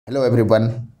Hello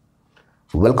everyone,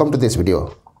 welcome to this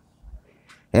video.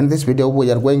 In this video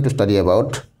we are going to study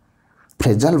about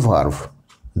phrasal verb,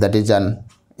 that is an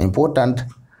important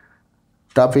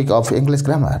topic of English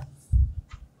grammar.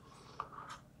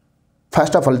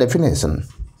 First of all, definition.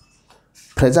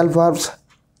 Phrasal verbs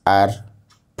are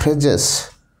phrases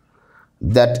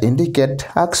that indicate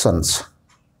actions.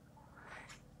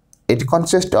 It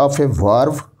consists of a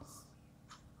verb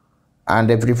and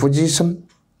a preposition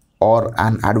or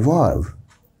an adverb.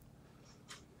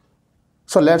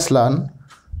 So let's learn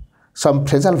some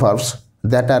phrasal verbs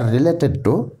that are related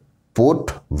to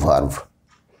put verb.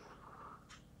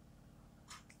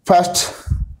 First,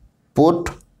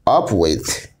 put up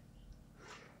with.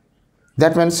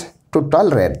 That means to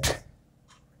tolerate.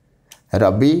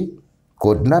 Ravi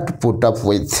could not put up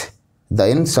with the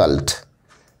insult,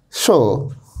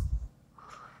 so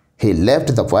he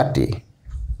left the party.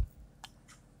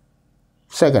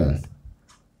 Second,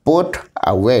 put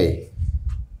away.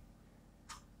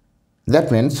 That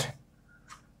means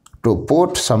to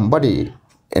put somebody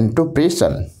into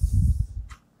prison.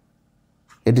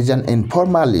 It is an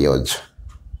informal use.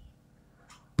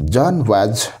 John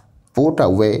was put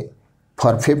away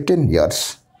for 15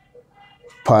 years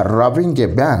for robbing a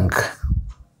bank.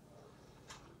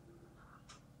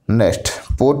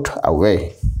 Next, put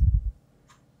away.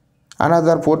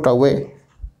 Another put away.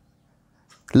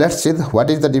 Let's see what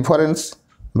is the difference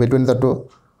between the two.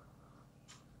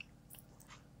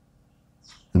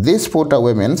 This put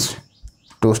away means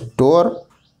to store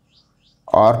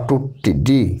or to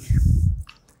tidy.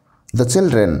 The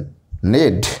children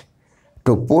need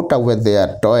to put away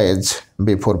their toys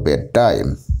before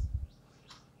bedtime.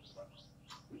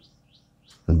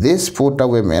 This put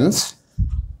away means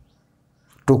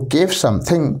to keep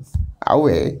something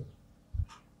away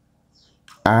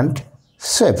and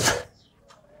safe.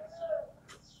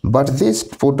 But this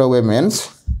put away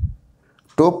means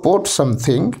to put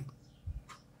something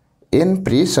in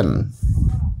prison.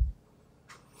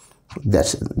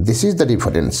 This is the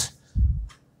difference.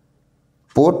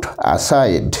 Put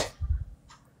aside.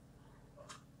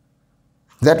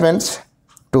 That means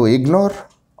to ignore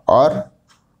or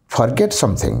forget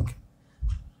something.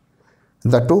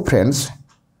 The two friends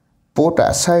put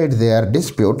aside their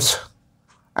disputes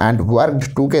and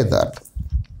worked together.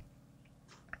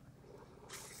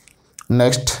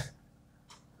 Next,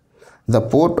 the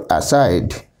put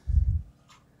aside.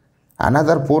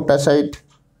 Another put aside.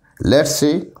 Let's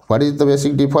see what is the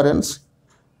basic difference.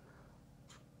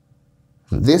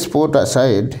 This put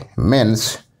aside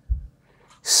means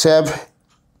save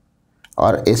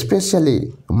or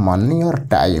especially money or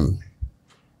time.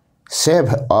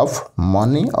 Save of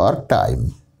money or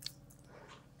time.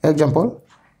 Example,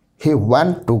 he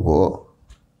wants to go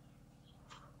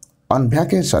on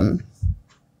vacation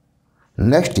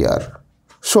next year,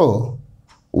 so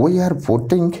we are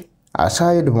putting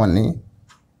aside money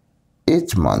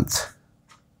each month.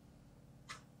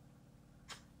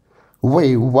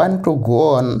 We want to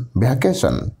go on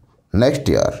vacation next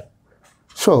year,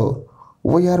 so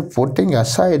we are putting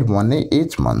aside money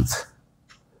each month.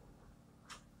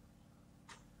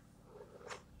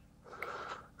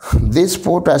 This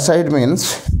put aside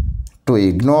means to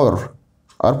ignore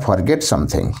or forget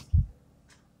something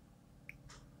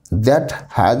that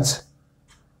has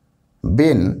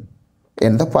been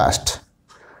in the past.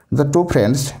 The two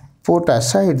friends put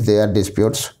aside their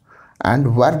disputes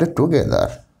and worked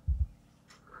together.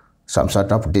 Some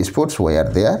sort of disputes were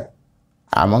there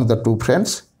among the two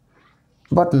friends,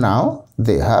 but now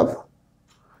they have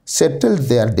settled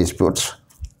their disputes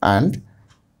and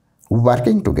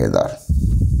working together.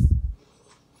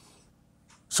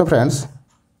 So friends,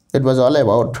 it was all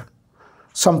about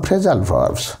some phrasal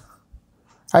verbs.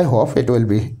 I hope it will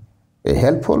be a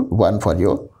helpful one for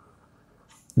you.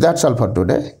 That's all for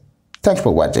today. Thanks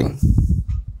for watching.